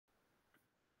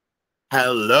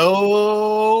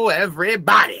Hello,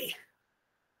 everybody.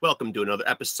 Welcome to another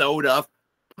episode of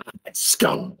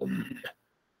SCUM,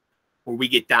 where we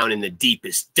get down in the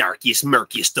deepest, darkest,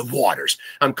 murkiest of waters.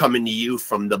 I'm coming to you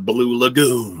from the Blue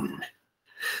Lagoon.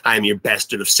 I am your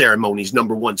bastard of ceremonies, #1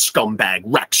 scumbag,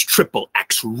 Rex Triple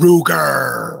X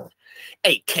Ruger,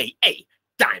 a.k.a.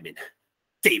 Diamond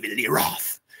David Lee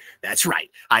Roth. That's right,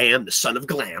 I am the son of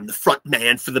glam, the front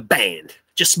man for the band.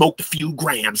 Just smoked a few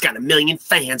grams, got a million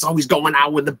fans, always going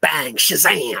out with a bang.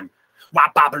 Shazam!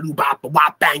 Wop bop doo bop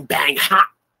wop bang bang ha!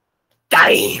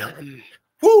 Damn!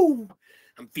 Woo!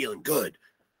 I'm feeling good.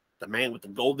 The man with the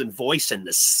golden voice and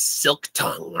the silk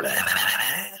tongue.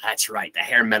 That's right, the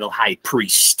hair metal high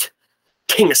priest,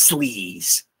 king of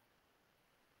sleaze.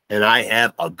 And I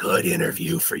have a good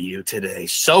interview for you today.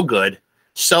 So good,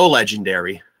 so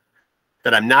legendary,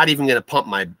 that I'm not even going to pump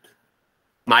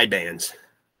my bands.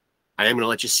 I am going to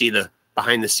let you see the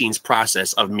behind-the-scenes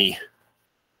process of me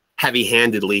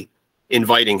heavy-handedly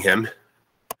inviting him,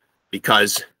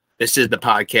 because this is the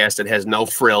podcast that has no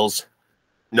frills,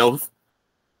 well,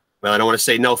 I don't want to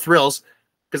say no thrills,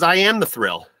 because I am the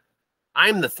thrill.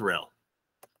 I'm the thrill.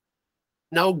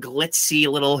 No glitzy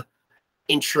little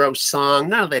intro song,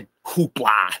 none of that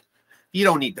hoopla. You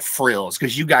don't need the frills,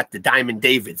 because you got the Diamond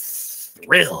David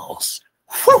thrills.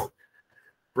 Whew.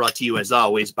 Brought to you, as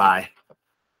always, by...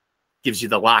 Gives you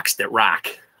the locks that rock.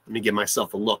 Let me give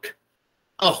myself a look.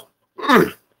 Oh,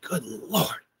 good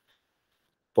Lord.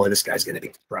 Boy, this guy's going to be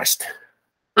depressed.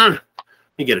 Let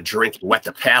me get a drink and wet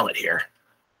the palate here.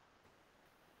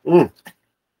 Wet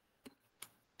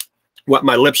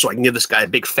my lips so I can give this guy a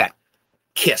big fat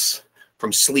kiss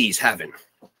from sleaze heaven.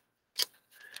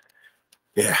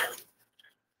 Yeah.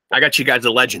 I got you guys a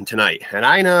legend tonight. And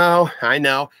I know.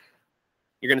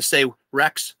 You're going to say,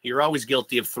 Rex, you're always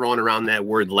guilty of throwing around that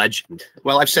word legend.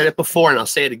 Well, I've said it before, and I'll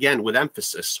say it again with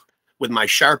emphasis, with my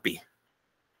Sharpie.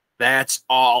 That's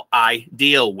all I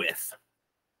deal with.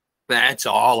 That's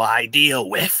all I deal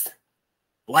with.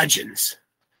 Legends.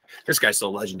 This guy's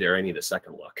so legendary, I need a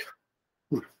second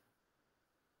look.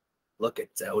 Look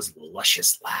at those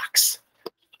luscious locks.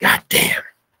 God damn.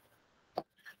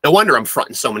 No wonder I'm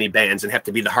fronting so many bands and have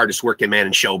to be the hardest working man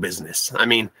in show business. I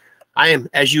mean, I am,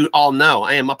 as you all know,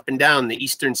 I am up and down the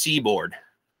Eastern Seaboard,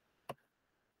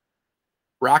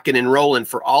 rocking and rolling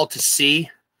for all to see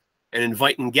and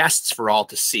inviting guests for all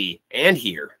to see and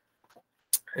hear.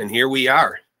 And here we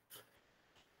are.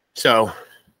 So,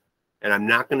 and I'm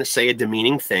not going to say a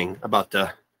demeaning thing about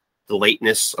the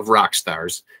lateness of rock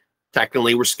stars.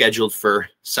 Technically, we're scheduled for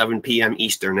 7 p.m.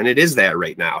 Eastern, and it is that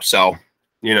right now. So,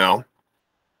 you know,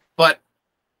 but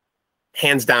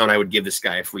hands down, I would give this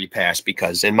guy a free pass,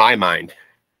 because in my mind,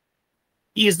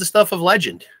 he is the stuff of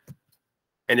legend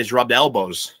and has rubbed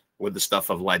elbows with the stuff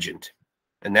of legend.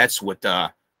 And that's what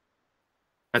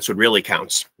really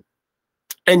counts.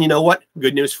 And you know what?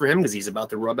 Good news for him, because he's about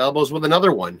to rub elbows with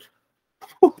another one.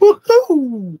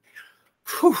 Let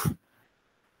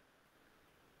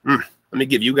me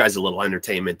give you guys a little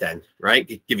entertainment then, right?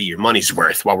 Give you your money's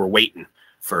worth while we're waiting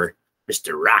for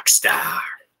Mr. Rockstar.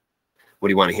 What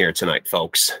do you want to hear tonight,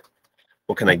 folks?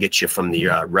 What can I get you from the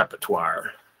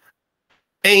repertoire?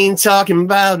 Ain't talking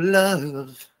about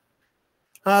love.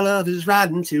 Our love is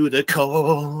riding to the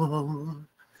core.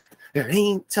 There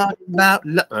ain't talking about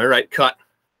love. All right, cut.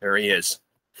 There he is.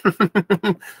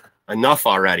 Enough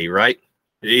already, right?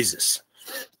 Jesus.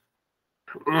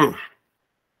 All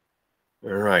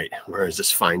right, where is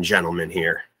this fine gentleman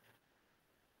here?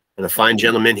 And a fine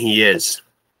gentleman he is.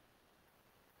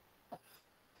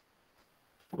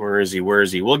 Where is he? Where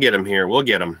is he? We'll get him here. We'll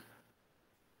get him.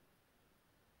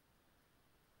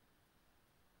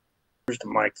 Here's the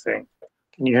mic thing.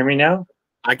 Can you hear me now?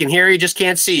 I can hear you, just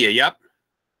can't see you. Yep.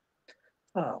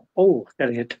 Oh,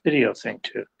 gotta hit the video thing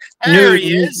too. There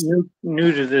he is.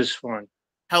 New to this one.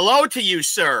 Hello to you,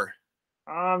 sir.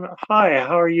 Hi,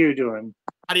 how are you doing?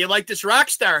 How do you like this rock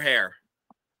star hair?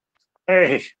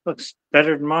 Hey, looks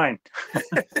better than mine.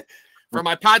 For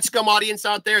my Pod Scum audience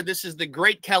out there, this is the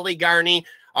great Kelly Garni,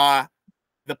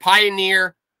 the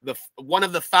pioneer, one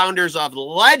of the founders of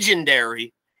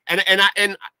legendary, and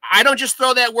I don't just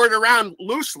throw that word around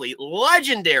loosely,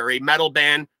 legendary metal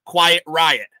band Quiet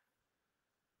Riot.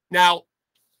 Now,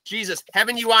 Jesus,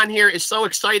 having you on here is so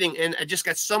exciting, and I just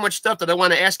got so much stuff that I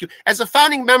want to ask you. As a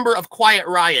founding member of Quiet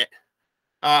Riot,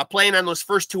 playing on those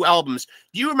first 2 albums,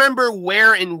 do you remember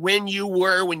where and when you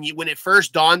were when it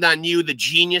first dawned on you the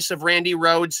genius of Randy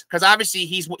Rhoads? Because obviously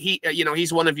he's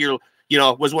one of your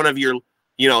was one of your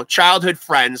childhood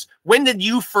friends. When did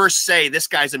you first say this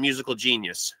guy's a musical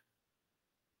genius?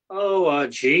 Oh,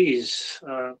 geez.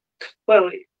 Well,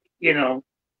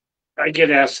 I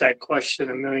get asked that question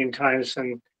a million times,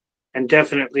 and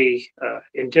definitely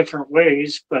in different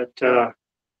ways. But I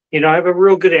have a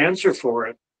real good answer for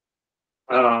it.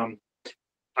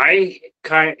 I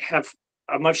kind of have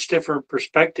a much different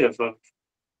perspective of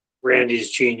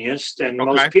Randy's genius than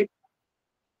most Okay. people.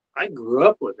 I grew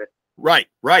up with it, Right.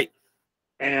 Right.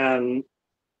 and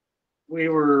we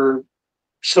were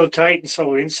so tight and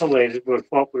so insulated with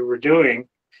what we were doing.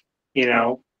 You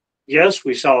know, yes,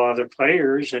 we saw other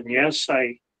players, and yes,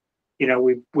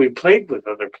 we played with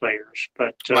other players,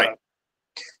 but Right.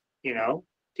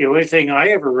 the only thing I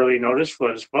ever really noticed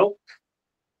was, well,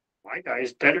 my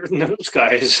guy's better than those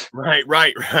guys. Right.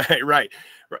 Right. Right. Right.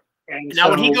 And Now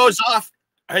when he so, goes off,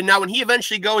 and now when he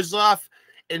eventually goes off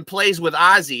and plays with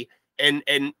Ozzy and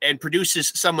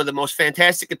produces some of the most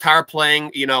fantastic guitar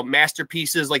playing,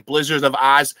 masterpieces like Blizzard of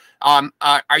Oz,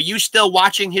 are you still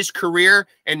watching his career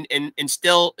and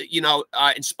still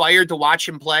inspired to watch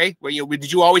him play?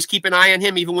 Did you always keep an eye on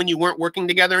him even when you weren't working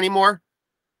together anymore?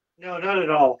 no, not at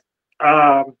all.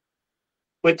 Um,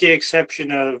 with the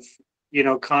exception of,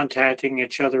 contacting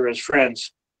each other as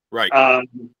friends. Right.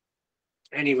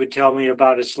 And he would tell me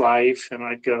about his life, and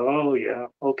I'd go, oh, yeah,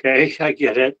 okay, I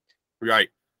get it. Right.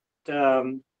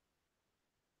 Um,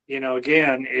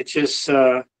 again, it's just,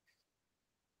 I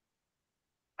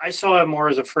saw him more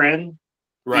as a friend,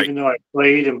 Right. even though I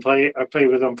played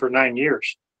with him for 9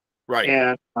 years. Right.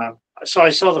 And so I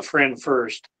saw the friend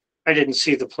first. I didn't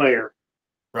see the player.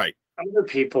 Right. Other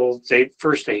people, they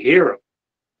hear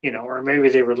him, or maybe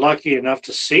they were lucky enough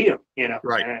to see him,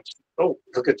 Right. and it's, oh,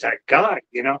 look at that guy,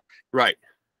 Right.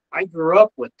 I grew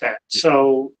up with that.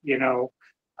 So,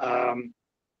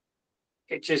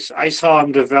 I saw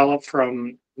him develop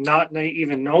from not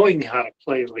even knowing how to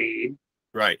play lead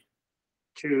Right.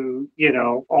 to,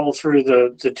 all through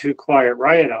the two Quiet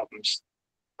Riot albums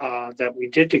that we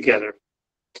did together.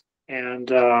 And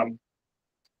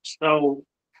so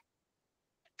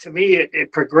to me,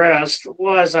 it progressed.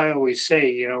 Well, as I always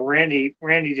say, Randy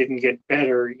didn't get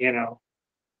better,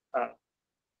 uh,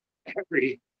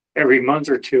 every month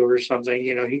or two or something.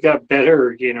 He got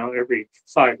better, every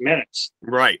 5 minutes.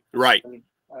 Right. Right. And,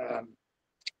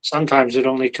 sometimes it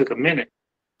only took a minute.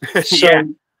 So Yeah.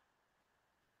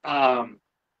 I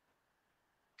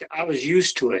was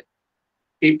used to it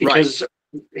Right. because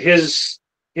his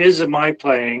and my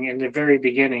playing in the very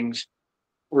beginnings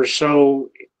were so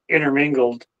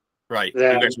intermingled Right.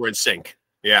 that You guys were in sync.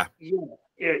 Yeah.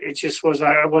 it just was.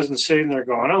 I wasn't sitting there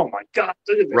going, "Oh my God,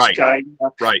 look at this Right. guy."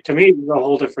 Right. To me, it was a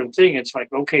whole different thing. It's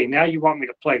like, okay, now you want me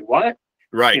to play what?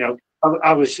 Right.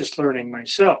 I was just learning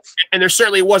myself. And there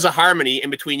certainly was a harmony in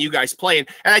between you guys playing.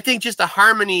 And I think just a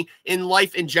harmony in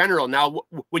life in general. Now,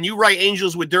 when you write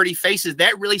Angels with Dirty Faces,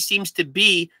 that really seems to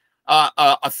be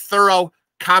a thorough,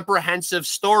 comprehensive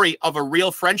story of a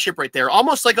real friendship right there.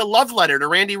 Almost like a love letter to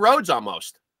Randy Rhoads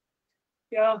almost.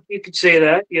 Yeah, you could say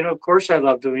that. Of course I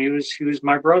loved him. He was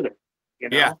my brother.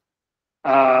 Yeah.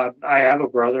 I have a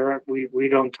brother. We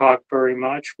don't talk very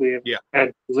much. We have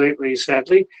had lately,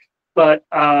 sadly. But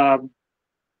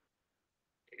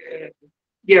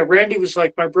Randy was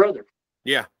like my brother.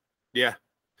 Yeah. Yeah.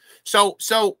 So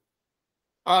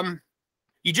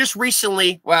you just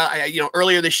recently,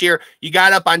 earlier this year, you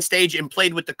got up on stage and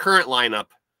played with the current lineup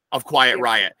of Quiet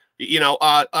Riot.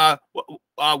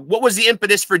 What was the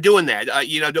impetus for doing that?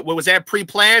 Was that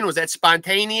pre-planned? Was that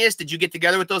spontaneous? Did you get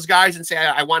together with those guys and say,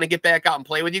 I want to get back out and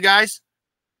play with you guys?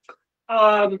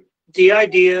 The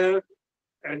idea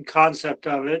and concept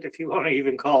of it, if you want to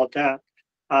even call it that,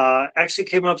 actually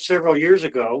came up several years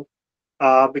ago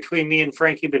between me and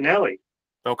Frankie Benelli.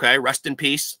 Okay, rest in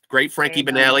peace. Great Frankie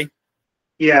Benelli.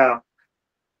 Yeah.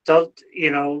 So,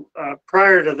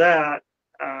 prior to that,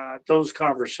 those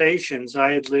conversations,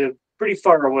 I had lived pretty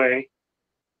far away,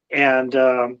 and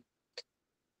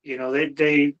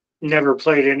they never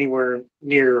played anywhere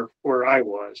near where I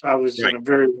was. I was in a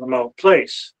very remote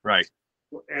place, right?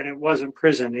 And it wasn't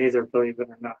prison either, believe it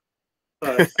or not.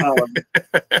 But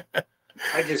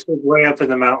I just lived way up in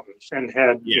the mountains and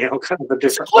had kind of a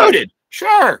different secluded.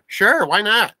 Life. Sure, why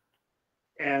not?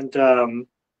 And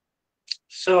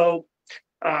so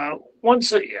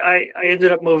once I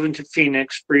ended up moving to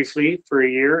Phoenix briefly for a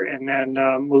year, and then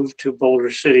moved to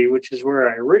Boulder City, which is where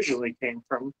I originally came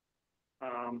from.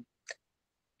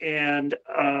 And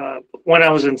when I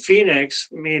was in Phoenix,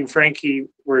 me and Frankie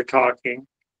were talking,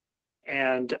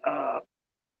 and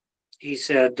he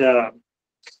said,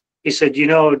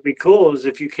 it'd be cool is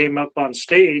if you came up on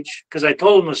stage, because I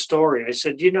told him a story. I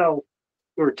said, we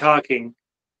were talking.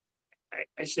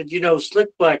 I said, Slick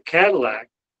Black Cadillac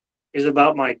is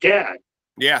about my dad.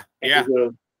 Yeah. And he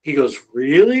goes, He goes,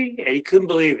 really? And he couldn't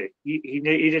believe it. He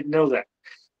didn't know that.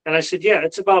 And I said, yeah,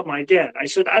 it's about my dad. I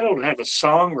said, I don't have a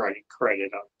songwriting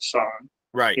credit on the song.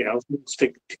 Right. You know, thanks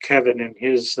to Kevin and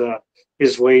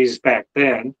his ways back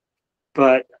then.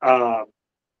 But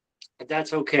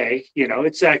that's okay. You know,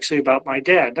 it's actually about my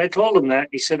dad. And I told him that.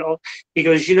 He said, oh, he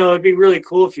goes, you know, it'd be really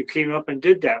cool if you came up and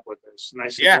did that with us. And I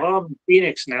said, Yeah. well, I'm in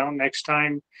Phoenix now. Next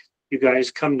time you guys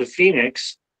come to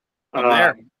Phoenix, I'm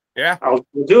there. Yeah. I'll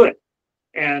do it.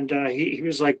 And he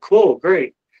was like, cool,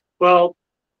 great. Well,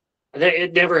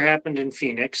 it never happened in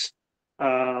Phoenix.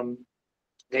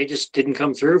 They just didn't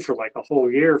come through for like a whole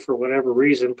year for whatever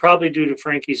reason, probably due to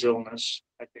Frankie's illness,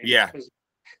 I think. Yeah. Because at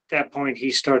that point,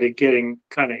 he started getting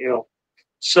kind of ill.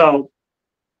 So,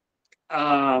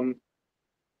 you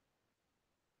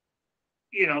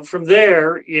know, from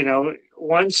there, you know,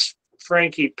 once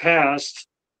Frankie passed,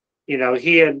 you know,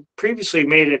 he had previously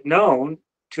made it known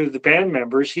to the band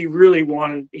members he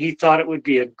thought it would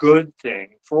be a good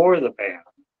thing for the band,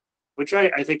 which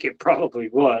I think it probably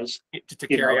was. To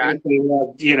carry on.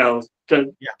 You know,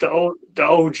 the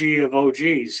OG of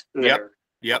OGs there.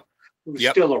 Yep. Who's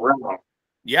still around.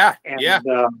 Yeah. And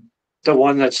the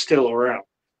one that's still around.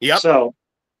 Yep. So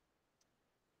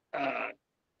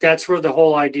that's where the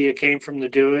whole idea came from to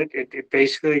do it. It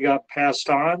basically got passed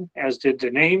on, as did the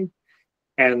name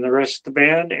and the rest of the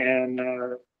band. And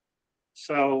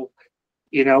so,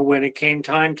 you know, when it came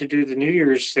time to do the New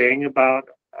Year's thing about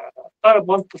a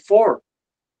month before,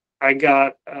 I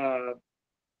got a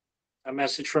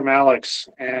message from Alex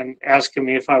and asking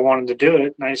me if I wanted to do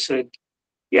it. And I said,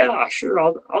 yeah, sure,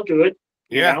 I'll do it.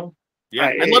 You know?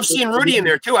 Yeah. I love seeing Rudy in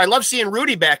there too. I love seeing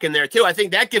Rudy back in there too. I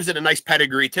think that gives it a nice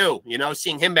pedigree too, you know,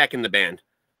 seeing him back in the band.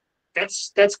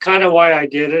 That's kind of why I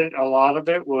did it. A lot of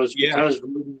it was because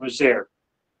Rudy was there.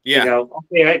 Yeah. You know,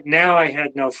 okay, now I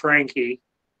had no Frankie.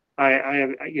 I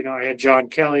had John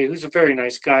Kelly, who's a very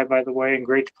nice guy, by the way, and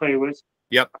great to play with.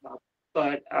 Yep.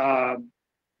 But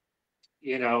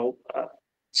you know,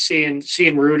 seeing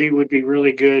Rudy would be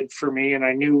really good for me, and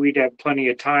I knew we'd have plenty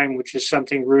of time, which is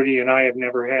something Rudy and I have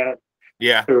never had.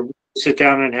 Yeah. To sit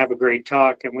down and have a great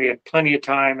talk, and we had plenty of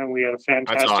time, and we had a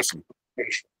fantastic conversation.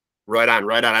 Right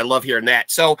on. I love hearing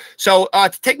that. So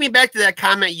to take me back to that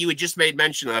comment you had just made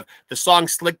mention of, the song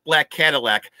Slick Black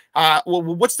Cadillac.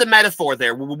 What's the metaphor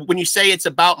there? When you say it's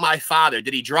about my father,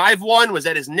 did he drive one? Was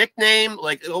that his nickname?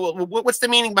 Like, what's the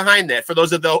meaning behind that for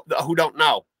those of who don't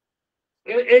know?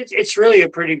 It's really a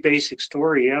pretty basic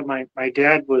story. Yeah, my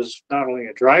dad was not only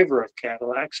a driver of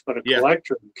Cadillacs, but a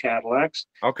collector of Cadillacs.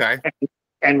 Okay.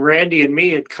 And Randy and me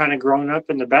had kind of grown up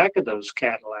in the back of those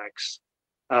Cadillacs.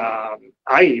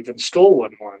 I even stole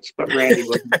one once, but Randy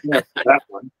wasn't there for that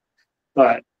one.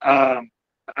 But I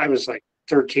was like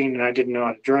 13 and I didn't know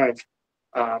how to drive.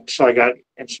 So I got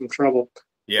in some trouble.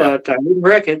 Yeah. But I didn't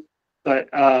wreck it. But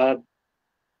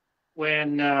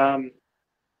when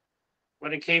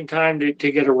it came time to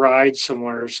get a ride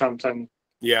somewhere or something,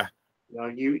 you know,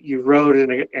 you rode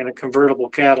in a convertible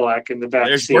Cadillac in the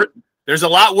back seat. There's a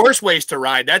lot worse ways to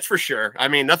ride, that's for sure. I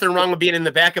mean, nothing wrong with being in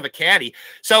the back of a caddy.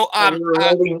 So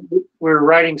we were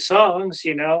writing songs,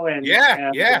 you know, and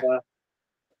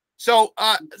So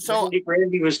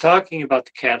Randy was talking about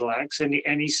the Cadillacs, and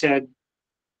he said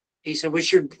we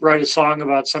should write a song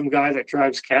about some guy that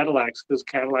drives Cadillacs because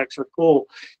Cadillacs are cool.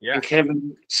 Yeah. And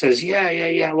Kevin says,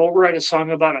 yeah, we'll write a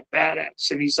song about a badass,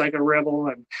 and he's like a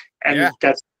rebel, and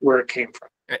that's where it came from.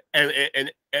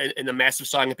 And the massive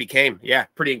song it became. Yeah,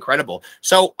 pretty incredible.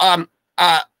 So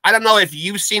I don't know if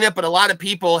you've seen it, but a lot of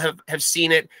people have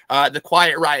seen it, the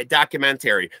Quiet Riot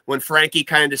documentary, when Frankie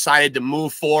kind of decided to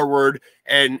move forward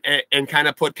and kind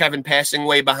of put Kevin passing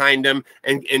away behind him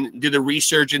and do the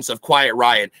resurgence of Quiet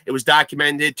Riot. It was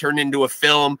documented, turned into a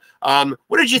film.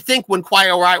 What did you think when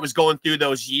Quiet Riot was going through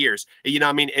those years? You know,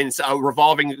 I mean, and a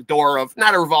revolving door of,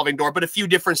 not a revolving door, but a few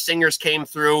different singers came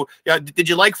through. Did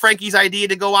you like Frankie's idea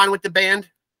to go on with the band?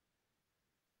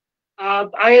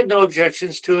 I had no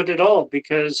objections to it at all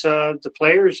because the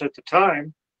players at the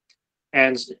time,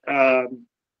 and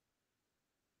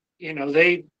you know,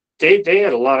 they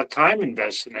had a lot of time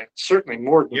invested in it, certainly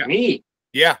more than me.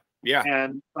 Yeah.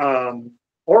 And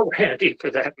or Randy for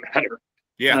that matter.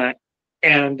 Yeah.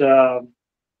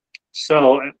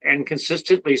 So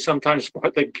consistently sometimes more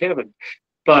than Kevin,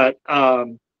 but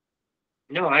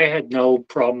no, I had no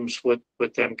problems with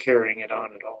them carrying it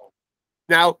on at all.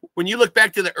 Now, when you look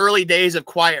back to the early days of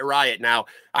Quiet Riot, now,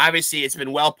 obviously it's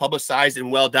been well publicized and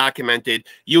well documented.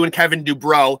 You and Kevin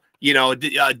Dubrow, you know,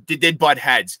 did butt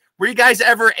heads. Were you guys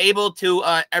ever able to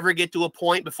ever get to a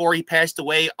point before he passed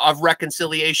away of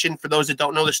reconciliation, for those that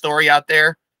don't know the story out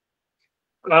there?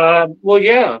 Well,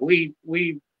 yeah, we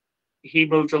he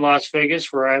moved to Las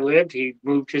Vegas where I lived. He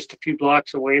moved just a few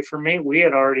blocks away from me. We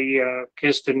had already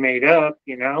kissed and made up,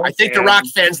 you know. I think the rock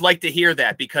fans like to hear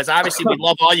that because obviously we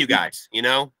love all you guys, you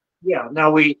know. Yeah,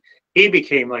 no, he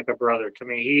became like a brother to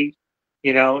me. He,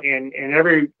 you know, in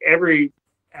every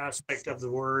aspect of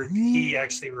the word, he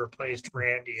actually replaced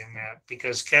Randy in that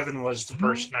because Kevin was the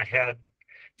person I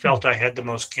felt I had the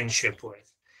most kinship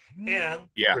with. And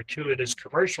Yeah. gratuitous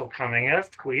commercial coming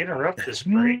after we interrupt this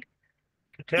break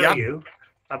to tell Yep. you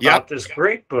about Yep. this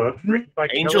great book written by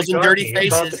Angels Kelly and Dirty Garni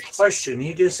about Faces. the question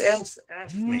you just asked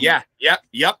me. Yeah.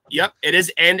 Yep. It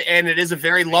is, and it is a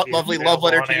very lovely love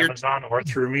letter to your Amazon or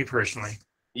through me personally.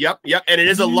 Yep. And it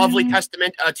is a lovely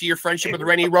testament to your friendship with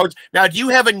Randy Rhoads. Now, do you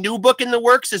have a new book in the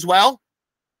works as well?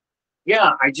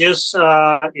 Yeah, I just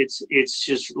it's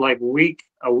just like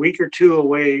a week or two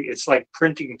away. It's like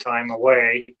printing time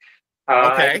away.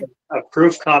 Okay. A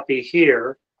proof copy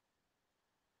here.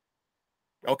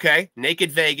 Okay.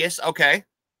 Naked Vegas. Okay.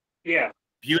 Yeah.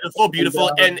 Beautiful.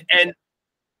 And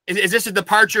is this a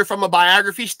departure from a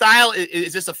biography style?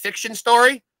 Is this a fiction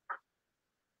story?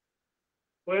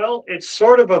 Well, it's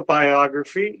sort of a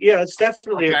biography. Yeah, it's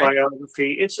definitely a Okay.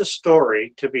 biography. It's a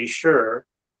story, to be sure,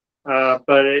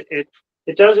 but it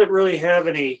doesn't really have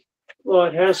any. Well,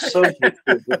 it has some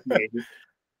pictures of me.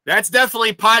 That's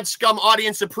definitely Pod Scum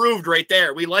audience approved right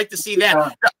there. We like to see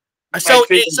that. I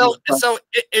figured So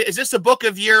is this a book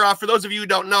of your? For those of you who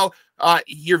don't know,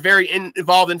 you're very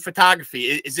involved in photography.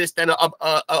 Is this then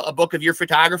a book of your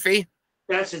photography?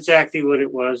 That's exactly what it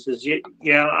was.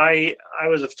 Yeah, I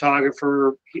was a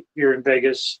photographer here in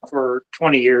Vegas for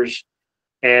 20 years,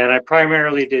 and I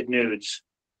primarily did nudes.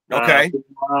 Okay.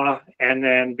 And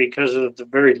then because of the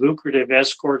very lucrative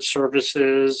escort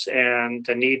services and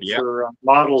the need for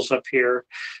models up here,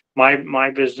 my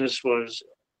business was,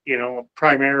 you know,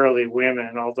 primarily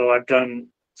women. Although I've done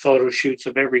photo shoots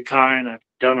of every kind, I've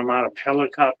done them out of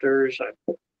helicopters.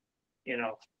 I've, you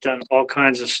know, done all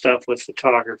kinds of stuff with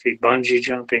photography, bungee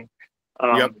jumping,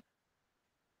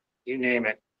 you name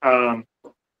it.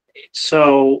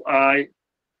 So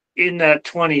in that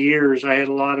 20 years, I had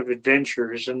a lot of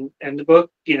adventures, and the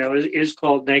book, you know, is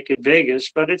called Naked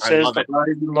Vegas, but it says the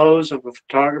highs and lows of a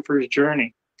photographer's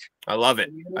journey. I love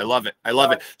it.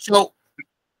 So,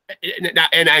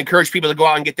 and I encourage people to go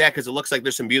out and get that because it looks like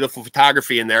there's some beautiful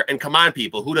photography in there. And come on,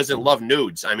 people, who doesn't love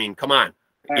nudes? I mean, come on.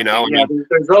 You know, yeah,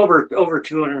 there's over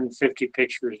 250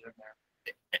 pictures in there.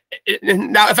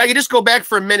 Now, if I could just go back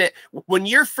for a minute, when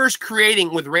you're first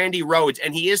creating with Randy Rhoads,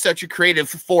 and he is such a creative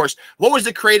force, what was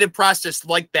the creative process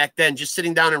like back then, just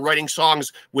sitting down and writing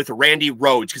songs with Randy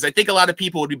Rhoads? Because I think a lot of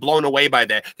people would be blown away by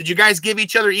that. Did you guys give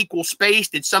each other equal space?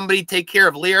 Did somebody take care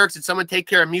of lyrics? Did someone take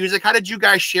care of music? How did you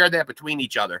guys share that between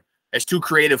each other as two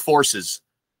creative forces?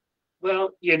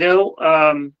 Well, you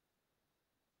know,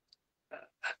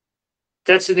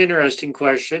 that's an interesting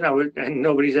question. And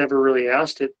nobody's ever really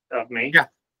asked it of me.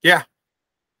 Yeah.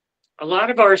 A lot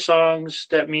of our songs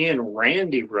that me and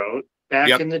Randy wrote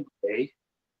back in the day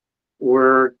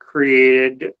were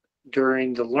created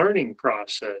during the learning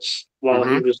process while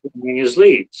he was learning his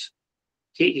leads.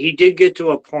 He did get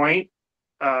to a point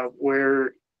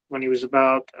where, when he was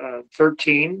about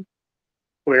 13,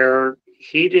 where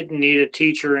he didn't need a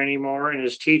teacher anymore, and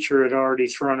his teacher had already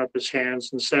thrown up his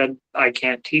hands and said, I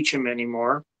can't teach him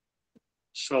anymore.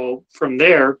 So from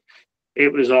there,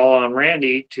 it was all on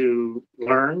Randy to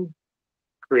learn,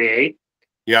 create,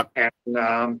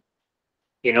 and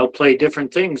you know, play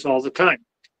different things all the time.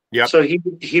 So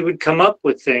he would come up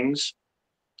with things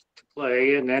to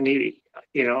play, and then you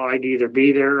know, I'd either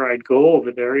be there or I'd go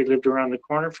over there. He lived around the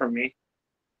corner from me,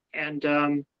 and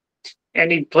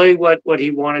he'd play what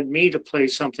he wanted me to play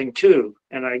something too,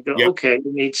 and I'd go, okay,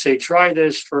 and he'd say, try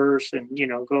this first, and you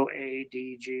know, go A,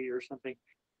 D, G or something,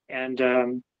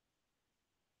 and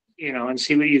you know, and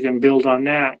see what you can build on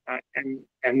that.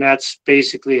 And that's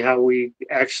basically how we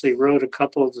actually wrote a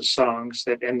couple of the songs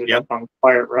that ended up on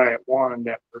Quiet Riot 1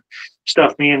 that were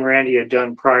stuff me and Randy had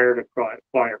done prior to Quiet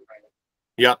Riot.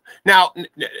 Yep. Now,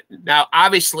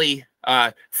 obviously,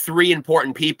 three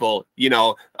important people, you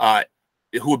know,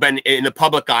 who have been in the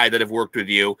public eye that have worked with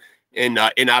you, and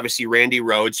obviously Randy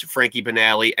Rhoads, Frankie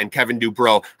Banali, and Kevin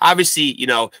Dubrow. Obviously, you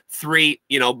know, three,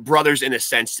 you know, brothers in a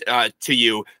sense to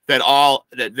you that all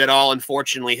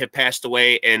unfortunately have passed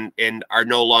away and are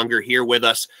no longer here with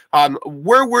us.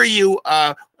 Where were you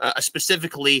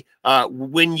specifically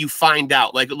when you find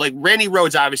out? Like Randy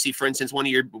Rhoads, obviously, for instance, one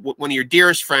of your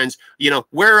dearest friends. You know,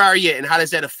 where are you, and how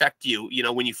does that affect you? You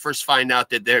know, when you first find out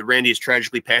that Randy has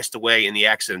tragically passed away in the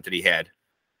accident that he had.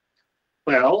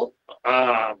 Well,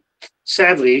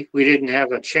 sadly, we didn't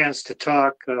have a chance to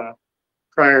talk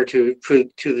prior to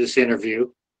this interview.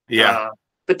 Yeah.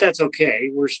 But that's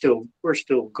okay. We're still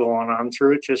going on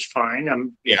through it just fine.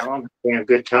 I'm I'm having a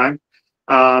good time.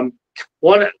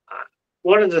 One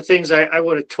one of the things I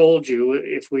would have told you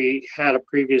if we had a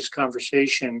previous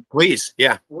conversation, Please.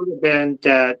 Yeah. would have been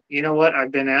that, you know what,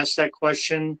 I've been asked that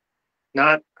question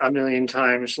not a million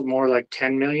times, more like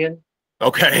 10 million.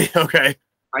 Okay. Okay.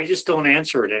 I just don't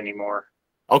answer it anymore.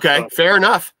 Okay. So, Fair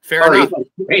enough. Fair sorry, enough.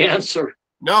 answer.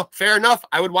 No, fair enough.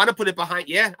 I would want to put it behind.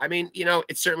 Yeah. I mean, you know,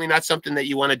 it's certainly not something that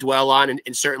you want to dwell on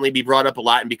and certainly be brought up a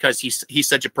lot. And because he's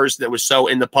such a person that was so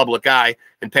in the public eye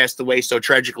and passed away so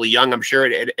tragically young, I'm sure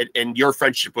and your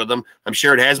friendship with him, I'm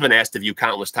sure it has been asked of you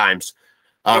countless times.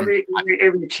 Every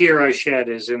tear I shed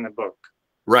is in the book.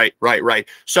 Right.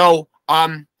 So,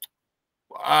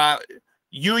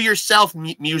 you yourself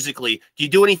musically, do you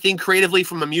do anything creatively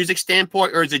from a music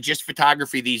standpoint, or is it just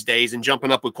photography these days and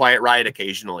jumping up with Quiet Riot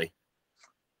occasionally?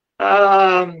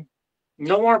 No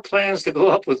more plans to go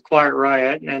up with Quiet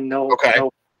Riot, and no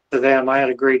to them. I had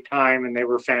a great time, and they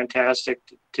were fantastic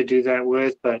to do that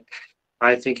with. But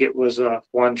I think it was a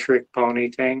one-trick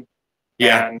pony thing.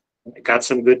 Yeah, and it got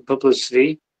some good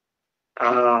publicity.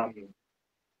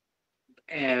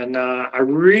 And I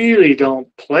really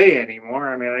don't play anymore.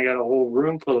 I mean, I got a whole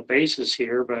room full of basses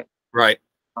here, but right.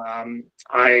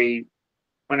 I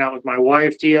went out with my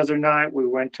wife the other night. We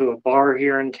went to a bar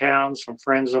here in town. Some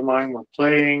friends of mine were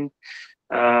playing.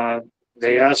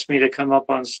 They asked me to come up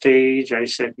on stage. I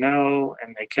said no,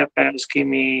 and they kept asking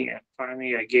me. And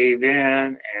finally, I gave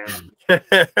in. And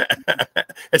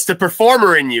it's the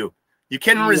performer in you. You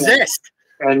can resist.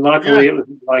 And luckily, it was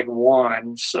like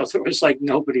one, so there was like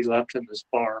nobody left in this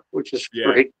bar, which is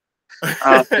great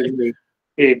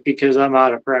because I'm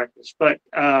out of practice. But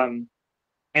and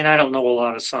I don't know a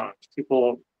lot of songs.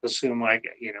 People assume like,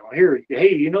 you know,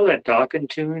 hey, you know that Dawkins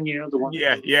tune, you know, the one.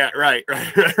 Yeah, right.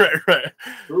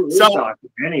 Who is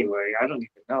Dawkins anyway? I don't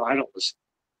even know. I don't listen.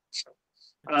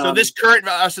 So this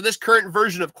current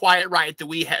version of Quiet Riot that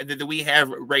we have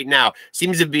right now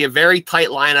seems to be a very tight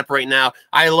lineup right now.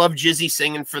 I love Jizzy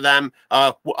singing for them.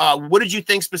 What did you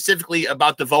think specifically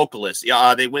about the vocalists?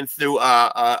 They went through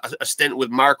a stint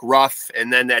with Mark Ruff,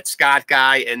 and then that Scott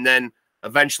guy, and then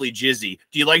eventually Jizzy.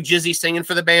 Do you like Jizzy singing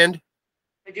for the band?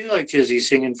 I do like Jizzy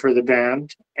singing for the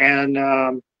band, and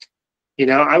you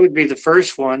know, I would be the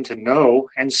first one to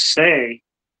know and say,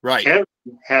 right, Kevin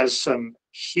has some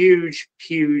huge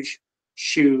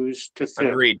shoes to fill.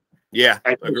 Agreed. Yeah.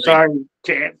 I'm sorry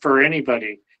for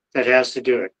anybody that has to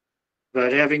do it.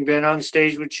 But having been on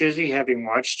stage with Jizzy, having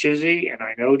watched Jizzy, and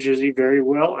I know Jizzy very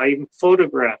well, I even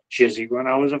photographed Jizzy when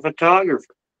I was a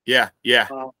photographer. Yeah.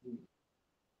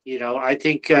 You know, I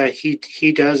think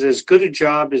he does as good a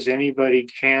job as anybody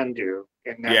can do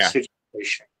in that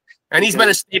situation. And he's been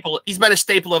a staple. He's been a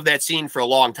staple of that scene for a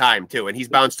long time too. And he's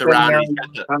bounced around.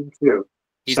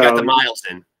 He's got the miles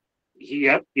in.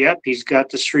 Yep. He's got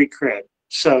the street cred,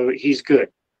 so he's good.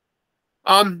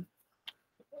 When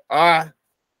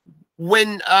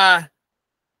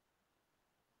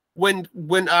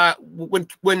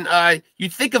you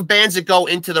think of bands that go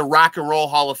into the Rock and Roll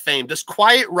Hall of Fame, does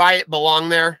Quiet Riot belong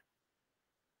there?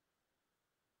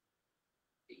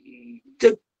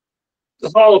 The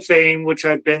Hall of Fame, which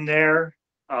I've been there,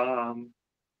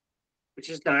 which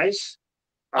is nice.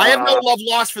 I have no love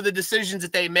lost for the decisions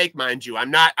that they make, mind you.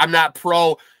 I'm not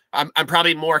pro. I'm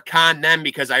probably more con them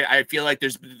because I feel like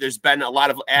there's been a lot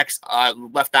of acts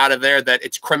left out of there that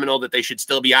it's criminal that they should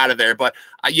still be out of there. But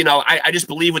you know, I just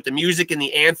believe with the music and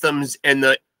the anthems and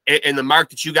the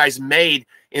mark that you guys made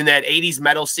in that '80s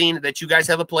metal scene that you guys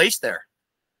have a place there.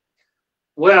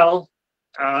 Well,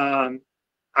 I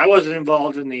wasn't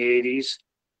involved in the '80s,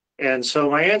 and so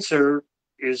my answer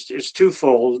is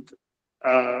twofold.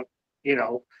 You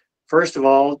know, first of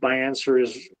all, my answer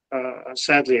is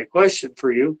sadly a question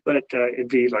for you, but it'd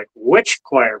be like, which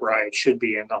Quiet Riot should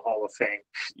be in the Hall of Fame?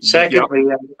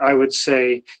 Secondly, I would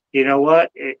say, you know what?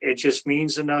 It just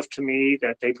means enough to me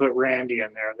that they put Randy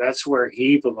in there. That's where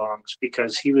he belongs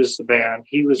because he was the band.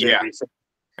 He was everything.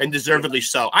 And deservedly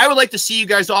so. I would like to see you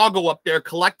guys all go up there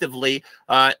collectively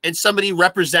and somebody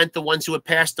represent the ones who have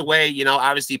passed away, you know,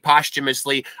 obviously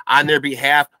posthumously on their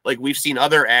behalf, like we've seen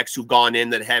other acts who've gone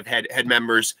in that have had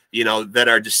members, you know, that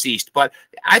are deceased. But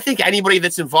I think anybody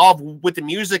that's involved with the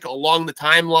music along the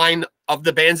timeline of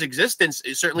the band's existence,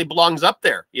 it certainly belongs up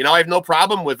there. You know, I have no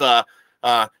problem with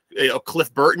you know,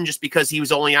 Cliff Burton just because he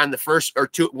was only on the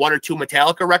one or two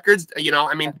Metallica records. You know,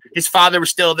 I mean, his father was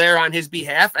still there on his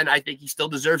behalf, and I think he still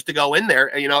deserves to go in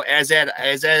there. You know, as I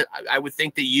would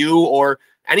think that you or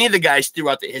any of the guys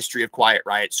throughout the history of Quiet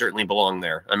Riot certainly belong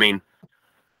there. I mean,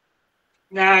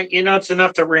 Nah, you know, it's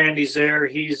enough that Randy's there.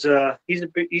 He's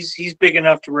big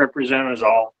enough to represent us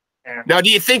all. And Now, do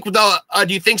you think though?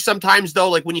 Do you think sometimes though,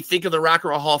 like when you think of the Rock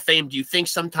and Roll Hall of Fame, do you think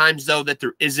sometimes though that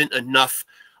there isn't enough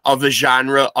of the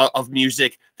genre of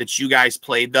music that you guys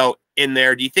played though in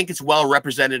there? Do you think it's well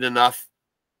represented enough?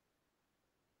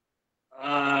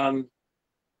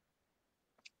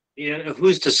 you know,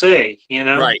 who's to say? You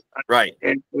know, Right, right.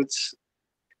 it's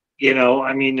you know,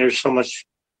 I mean, there's so much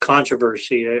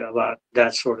controversy about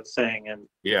that sort of thing, and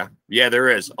Yeah, yeah, there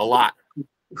is a lot.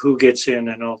 who gets in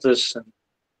and all this, and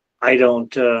I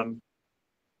don't.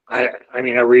 I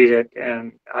mean, I read it,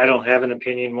 and I don't have an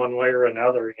opinion one way or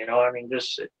another. You know, I mean,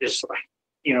 just like,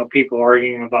 you know, people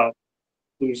arguing about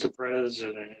who's the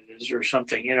president is or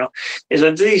something. You know, is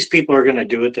that these people are going to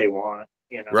do what they want.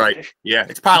 You know, Right. Yeah,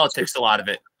 it's politics. A lot of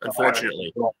it,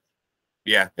 unfortunately.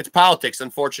 Yeah, it's politics.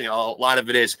 Unfortunately, a lot of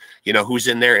it is, you know, who's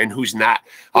in there and who's not.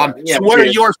 Yeah,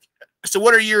 so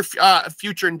what are your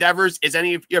future endeavors? Is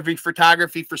any of your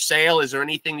photography for sale? Is there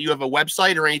anything, you have a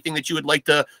website or anything that you would like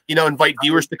to, you know, invite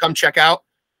viewers to come check out?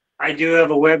 I do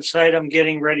have a website I'm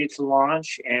getting ready to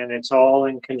launch, and it's all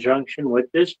in conjunction with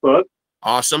this book.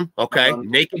 Awesome. Okay.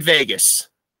 Naked Vegas.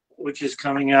 Which is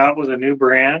coming out with a new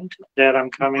brand that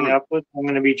I'm coming up with. I'm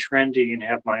going to be trendy and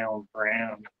have my own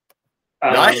brand.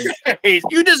 Nice.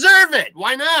 You deserve it.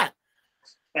 Why not?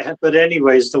 But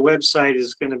anyways, the website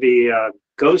is going to be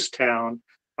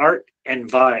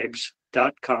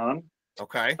ghosttownartandvibes.com.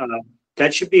 Okay.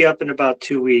 That should be up in about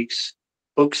 2 weeks.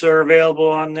 Books are available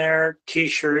on there,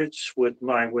 t-shirts with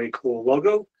my Way Cool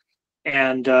logo,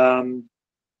 and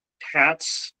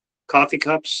hats, coffee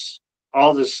cups,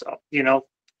 all this, you know,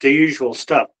 the usual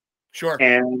stuff. Sure.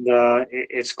 And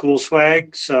it's cool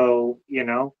swag, so, you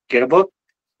know, get a book.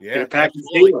 Yeah,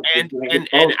 absolutely. And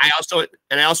I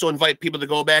also invite people to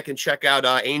go back and check out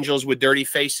Angels with Dirty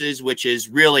Faces, which is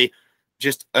really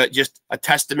just a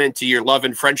testament to your love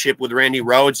and friendship with Randy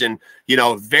Rhoads, and, you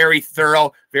know, very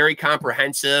thorough, very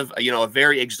comprehensive, you know, a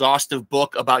very exhaustive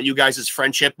book about you guys'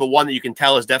 friendship, but one that you can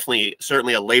tell is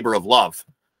certainly a labor of love.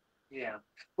 Yeah.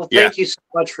 Well, thank you so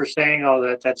much for saying all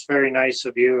that. That's very nice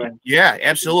of you. And yeah,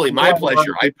 absolutely. My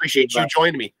pleasure. I appreciate you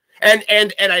joining me.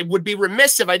 And I would be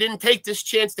remiss if I didn't take this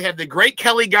chance to have the great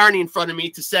Kelly Garni in front of me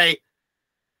to say,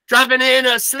 driving in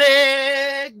a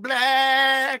slick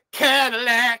black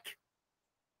Cadillac.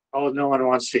 Oh, no one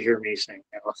wants to hear me sing.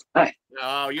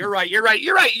 Oh, you're right.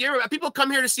 People come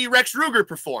here to see Rex Ruger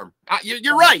perform.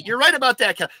 You're right. You're right about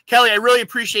that, Kelly. I really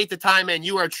appreciate the time, man.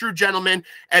 You are a true gentleman,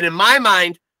 and in my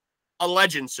mind, a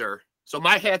legend, sir. So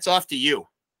my hat's off to you.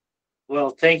 Well,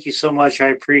 thank you so much. I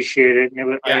appreciate it.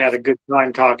 I had a good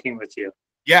time talking with you.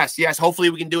 Yes, yes.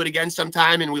 Hopefully we can do it again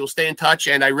sometime, and we will stay in touch.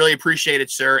 And I really appreciate it,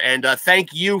 sir. And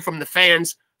thank you from the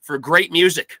fans for great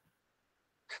music.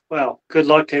 Well, good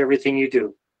luck to everything you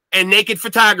do. And naked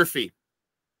photography.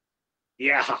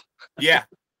 Yeah. Yeah.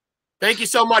 Thank you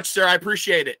so much, sir. I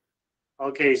appreciate it.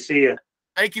 Okay, see you.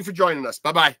 Thank you for joining us.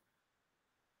 Bye-bye.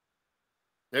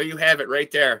 There you have it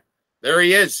right there. There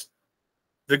he is.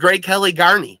 The great Kelly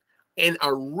Garni. An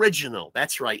original.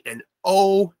 That's right. It's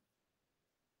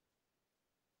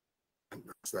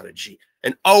not a G.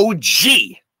 An OG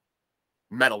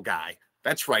metal guy.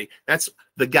 That's right. That's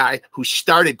the guy who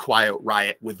started Quiet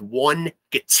Riot with one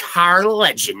guitar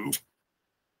legend,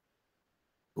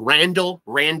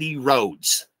 Randy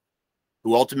Rhoads,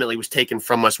 who ultimately was taken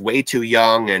from us way too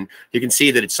young. And you can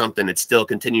see that it's something that still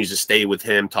continues to stay with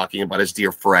him, talking about his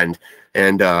dear friend.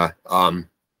 And,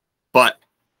 but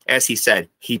as he said,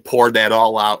 he poured that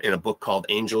all out in a book called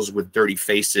Angels with Dirty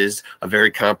Faces, a very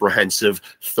comprehensive,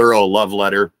 thorough love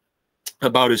letter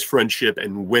about his friendship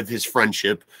and with his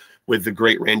friendship with the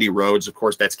great Randy Rhoads. Of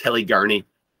course, that's Kelly Garni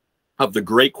of the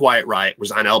great Quiet Riot,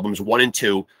 was on albums 1 and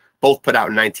 2, both put out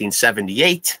in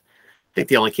 1978. I think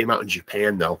they only came out in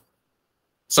Japan, though.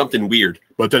 Something weird.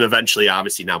 But then eventually,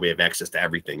 obviously, now we have access to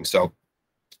everything. So,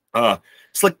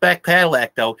 Slick Back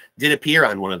Cadillac, though, did appear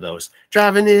on one of those.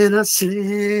 Driving in a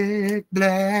slick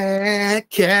black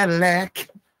Cadillac.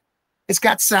 It's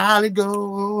got solid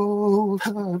gold.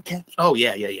 Oh,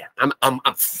 yeah. I'm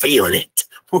feeling it.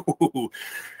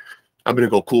 I'm going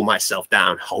to go cool myself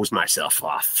down, hose myself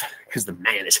off, because the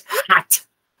man is hot.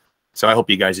 So I hope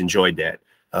you guys enjoyed that.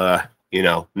 You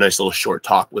know, nice little short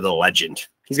talk with a legend.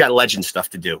 He's got legend stuff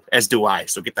to do, as do I.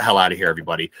 So get the hell out of here,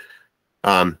 everybody.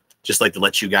 Just like to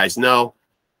let you guys know,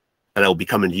 and I will be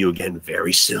coming to you again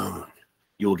very soon.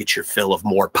 You will get your fill of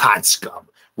more pod scum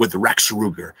with Rex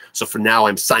Ruger. So for now,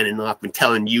 I'm signing off and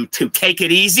telling you to take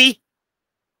it easy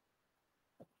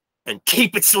and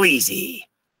keep it sleazy.